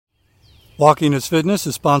Walking is Fitness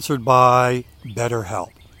is sponsored by BetterHelp.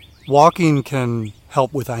 Walking can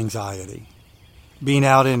help with anxiety. Being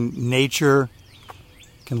out in nature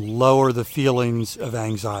can lower the feelings of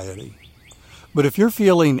anxiety. But if you're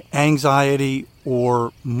feeling anxiety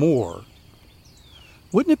or more,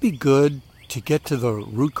 wouldn't it be good to get to the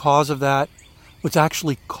root cause of that? What's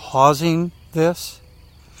actually causing this?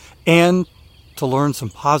 And to learn some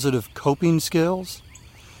positive coping skills?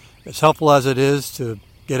 As helpful as it is to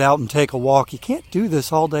get out and take a walk, you can't do this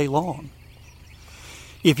all day long.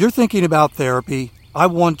 If you're thinking about therapy, I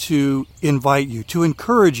want to invite you, to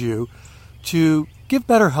encourage you to give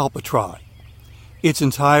BetterHelp a try. It's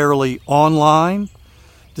entirely online,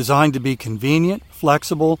 designed to be convenient,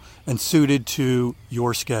 flexible, and suited to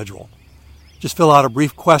your schedule. Just fill out a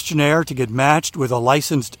brief questionnaire to get matched with a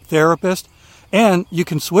licensed therapist, and you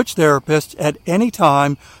can switch therapists at any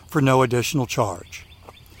time for no additional charge.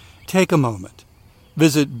 Take a moment.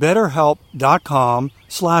 Visit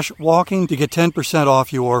BetterHelp.com/walking to get 10%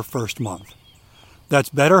 off your first month. That's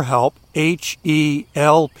BetterHelp,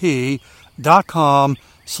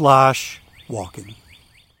 HELP.com/walking.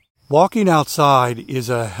 Walking outside is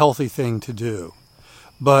a healthy thing to do,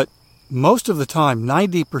 but most of the time,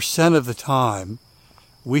 90% of the time,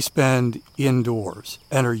 we spend indoors.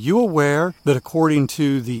 And are you aware that according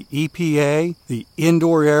to the EPA, the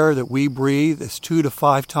indoor air that we breathe is 2 to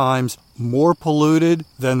 5 times more polluted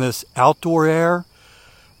than this outdoor air?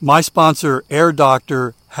 My sponsor, Air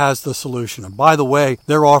Doctor, has the solution. And by the way,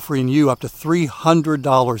 they're offering you up to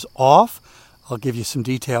 $300 off. I'll give you some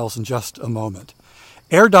details in just a moment.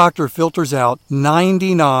 Air Doctor filters out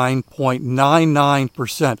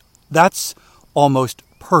 99.99%. That's almost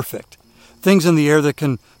perfect. Things in the air that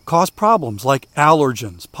can cause problems like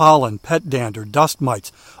allergens, pollen, pet dander, dust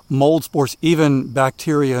mites, mold spores, even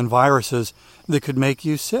bacteria and viruses that could make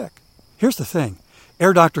you sick. Here's the thing.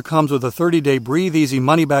 Air Doctor comes with a 30-day breathe-easy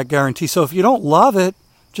money-back guarantee, so if you don't love it,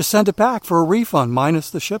 just send it back for a refund minus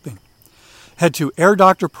the shipping. Head to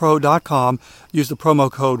airdoctorpro.com, use the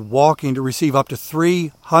promo code WALKING to receive up to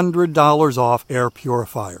 $300 off air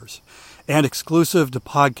purifiers. And exclusive to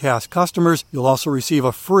podcast customers, you'll also receive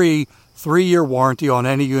a free 3-year warranty on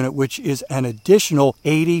any unit, which is an additional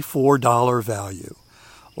 $84 value.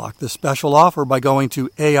 Lock this special offer by going to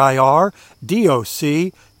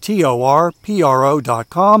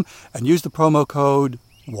AIRDOCTORPRO.com and use the promo code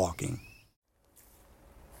WALKING.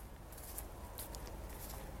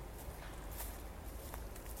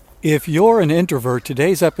 If you're an introvert,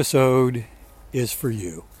 today's episode is for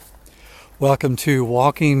you. Welcome to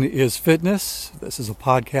Walking is Fitness. This is a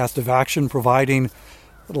podcast of action providing a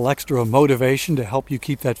little extra motivation to help you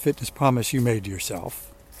keep that fitness promise you made to yourself.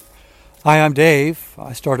 Hi, I'm Dave.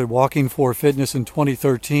 I started Walking for Fitness in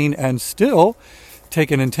 2013 and still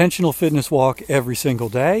take an intentional fitness walk every single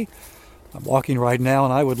day. I'm walking right now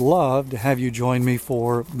and I would love to have you join me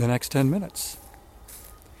for the next 10 minutes.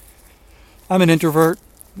 I'm an introvert.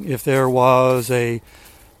 If there was a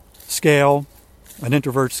scale, an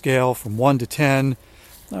introvert scale from 1 to 10,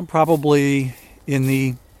 I'm probably in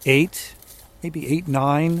the 8, maybe 8,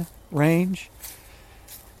 9 range.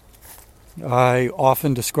 I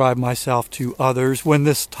often describe myself to others when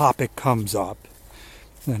this topic comes up,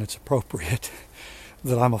 and it's appropriate,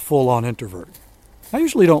 that I'm a full-on introvert. I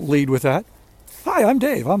usually don't lead with that. Hi, I'm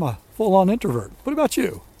Dave. I'm a full-on introvert. What about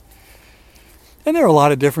you? And there are a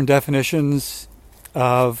lot of different definitions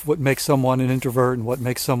of what makes someone an introvert and what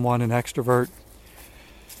makes someone an extrovert.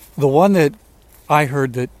 The one that I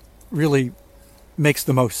heard that really makes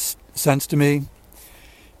the most sense to me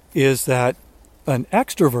is that an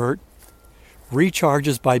extrovert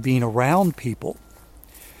recharges by being around people,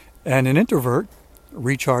 and an introvert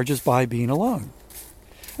recharges by being alone.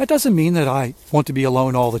 That doesn't mean that I want to be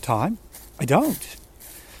alone all the time. I don't.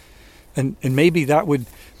 And maybe that would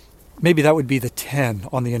be the 10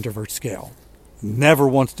 on the introvert scale. Never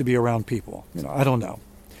wants to be around people. I don't know.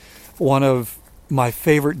 One of my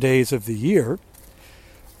favorite days of the year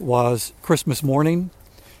was Christmas morning.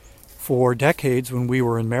 For decades, when we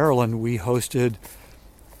were in Maryland, we hosted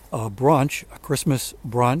a Christmas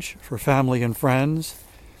brunch for family and friends.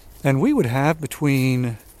 And we would have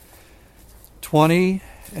between 20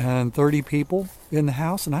 and 30 people in the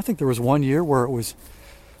house. And I think there was one year where it was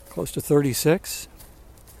close to 36.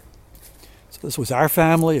 So this was our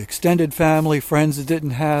family, extended family, friends that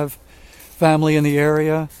didn't have family in the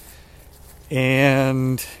area.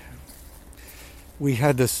 And we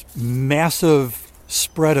had this massive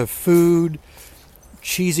spread of food,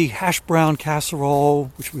 cheesy hash brown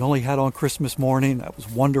casserole, which we only had on Christmas morning. That was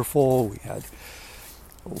wonderful. We had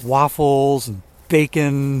waffles and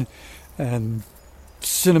bacon and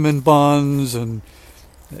cinnamon buns and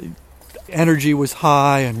energy was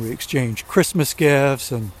high, and we exchanged Christmas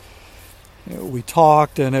gifts, and we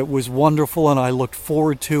talked, and it was wonderful, and I looked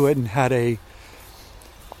forward to it and had a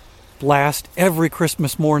blast every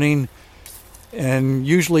Christmas morning. And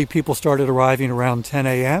usually people started arriving around 10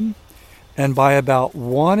 a.m. And by about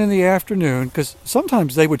 1 in the afternoon, because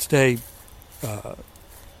sometimes they would stay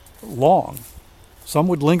long. Some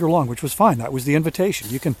would linger long, which was fine. That was the invitation.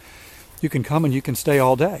 You can come and you can stay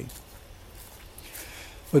all day.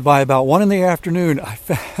 But by about 1 in the afternoon, I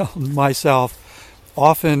found myself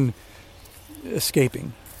often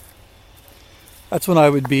escaping. That's when I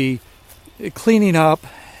would be cleaning up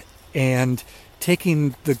and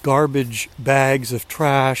taking the garbage bags of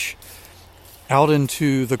trash out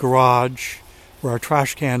into the garage where our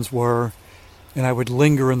trash cans were, and I would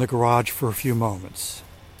linger in the garage for a few moments.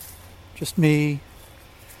 Just me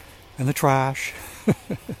and the trash,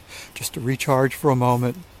 just to recharge for a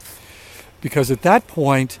moment. Because at that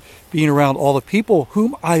point, being around all the people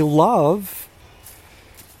whom I love,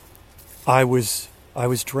 I was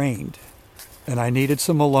drained, and I needed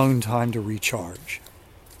some alone time to recharge.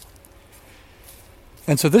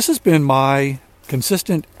 And so this has been my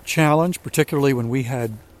consistent challenge, particularly when we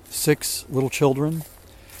had 6 little children,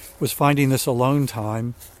 was finding this alone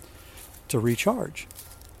time to recharge.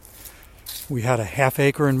 We had a half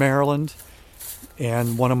acre in Maryland,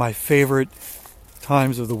 and one of my favorite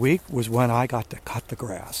times of the week was when I got to cut the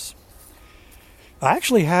grass. I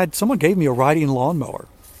actually someone gave me a riding lawnmower,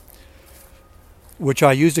 which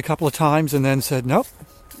I used a couple of times and then said, nope,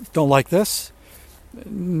 don't like this.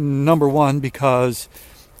 Number one, because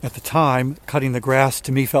at the time, cutting the grass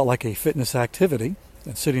to me felt like a fitness activity,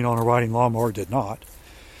 and sitting on a riding lawnmower did not.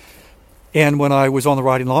 And when I was on the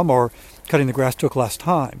riding lawnmower, cutting the grass took less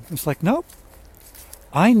time. It's like, nope,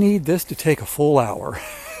 I need this to take a full hour.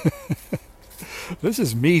 This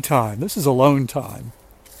is me time. This is alone time.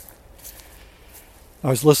 I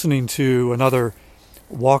was listening to another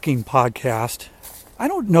walking podcast. I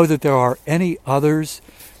don't know that there are any others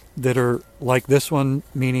that are like this one,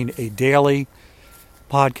 meaning a daily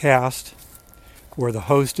podcast where the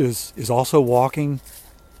host is also walking.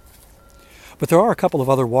 But there are a couple of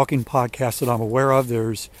other walking podcasts that I'm aware of.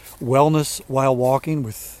 There's Wellness While Walking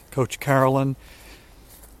with Coach Carolyn.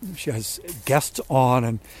 She has guests on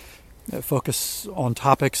and focus on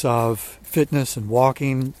topics of fitness and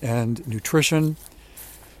walking and nutrition.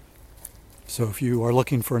 So if you are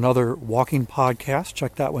looking for another walking podcast,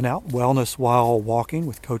 check that one out, Wellness While Walking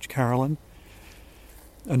with Coach Carolyn.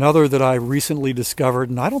 Another that I recently discovered,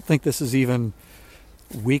 and I don't think this is even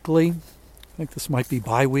weekly, I think this might be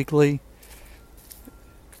bi-weekly,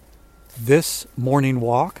 This Morning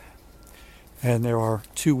Walk. And there are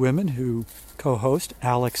 2 women who co-host,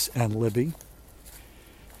 Alex and Libby.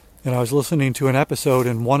 And I was listening to an episode,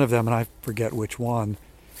 and one of them, and I forget which one,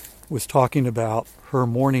 was talking about her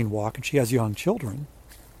morning walk, and she has young children.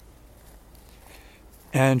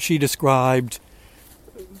 And she described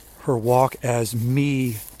her walk as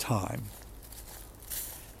me time.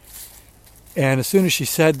 And as soon as she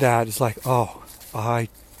said that, it's like, oh, I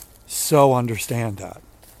so understand that.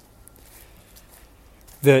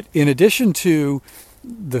 That in addition to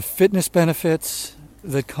the fitness benefits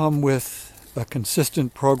that come with a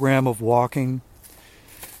consistent program of walking,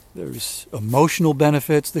 there's emotional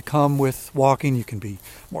benefits that come with walking. You can be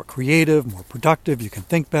more creative, more productive. You can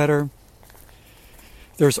think better.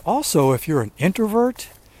 There's also, if you're an introvert,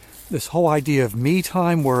 this whole idea of me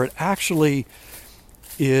time where it actually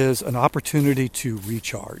is an opportunity to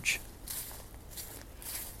recharge.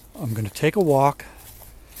 I'm going to take a walk.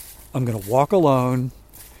 I'm going to walk alone,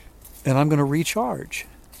 and I'm going to recharge.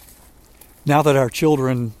 Now that our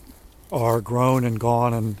children are grown and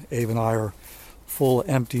gone, and Ava and I are full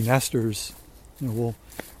empty nesters, we'll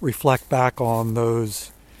reflect back on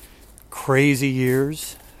those crazy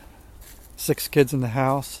years. 6 kids in the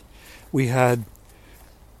house. We had,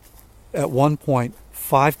 at one point,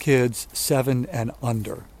 5 kids, 7 and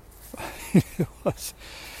under. It was.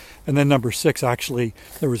 And then number 6, actually,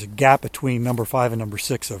 there was a gap between number 5 and number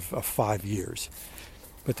 6 of 5 years.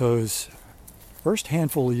 But those first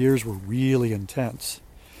handful of years were really intense.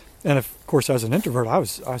 And of course, as an introvert, I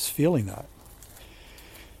was feeling that.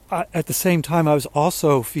 At the same time, I was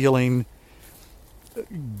also feeling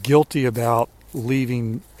guilty about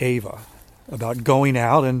leaving Ava, about going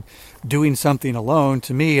out and doing something alone.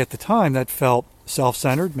 To me, at the time, that felt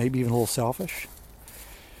self-centered, maybe even a little selfish.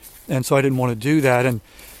 And so I didn't want to do that. And,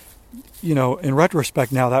 in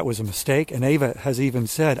retrospect now, that was a mistake. And Ava has even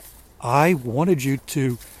said, I wanted you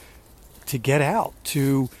to get out,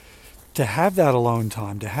 to have that alone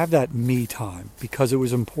time, to have that me time, because it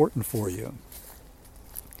was important for you.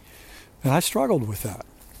 And I struggled with that.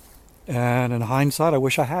 And in hindsight, I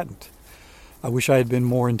wish I hadn't. I wish I had been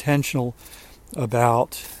more intentional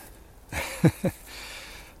about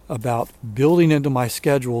about building into my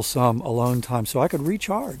schedule some alone time so I could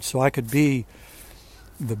recharge, so I could be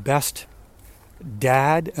the best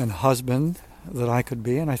dad and husband that I could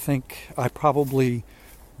be. And I think I probably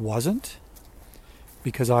wasn't,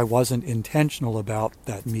 because I wasn't intentional about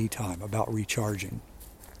that me time, about recharging.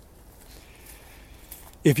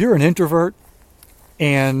 If you're an introvert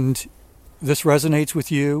and this resonates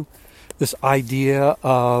with you, this idea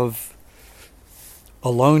of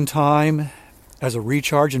alone time as a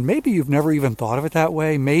recharge, and maybe you've never even thought of it that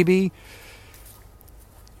way. Maybe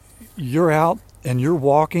you're out and you're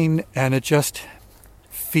walking and it just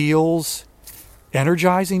feels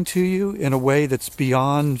energizing to you in a way that's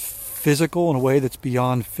beyond physical, in a way that's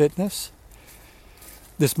beyond fitness.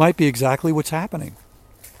 This might be exactly what's happening.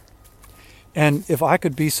 And if I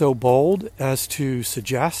could be so bold as to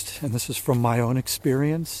suggest, and this is from my own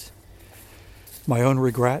experience, my own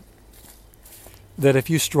regret, that if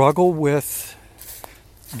you struggle with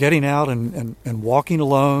getting out and walking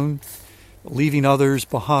alone, leaving others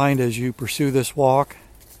behind as you pursue this walk,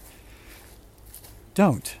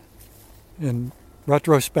 don't. In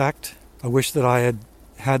retrospect, I wish that I had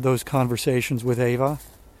had those conversations with Ava,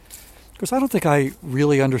 because I don't think I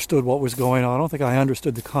really understood what was going on. I don't think I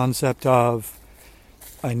understood the concept of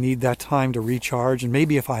I need that time to recharge. And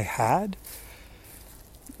maybe if I had,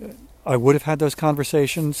 I would have had those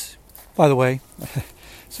conversations. By the way,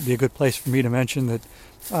 this would be a good place for me to mention that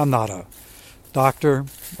I'm not a doctor.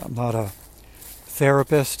 I'm not a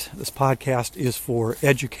therapist. This podcast is for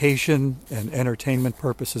education and entertainment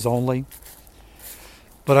purposes only.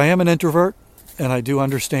 But I am an introvert, and I do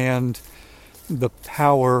understand the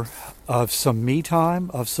power of some me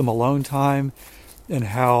time, of some alone time, and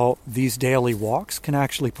how these daily walks can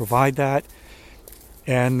actually provide that.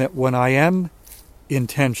 And that when I am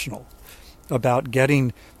intentional about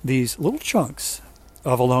getting these little chunks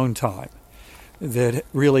of alone time, that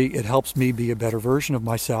really it helps me be a better version of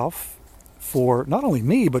myself for not only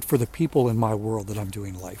me, but for the people in my world that I'm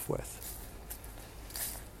doing life with.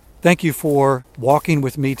 Thank you for walking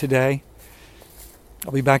with me today.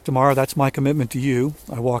 I'll be back tomorrow. That's my commitment to you.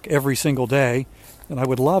 I walk every single day, and I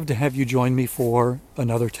would love to have you join me for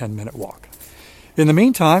another 10-minute walk. In the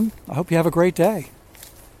meantime, I hope you have a great day.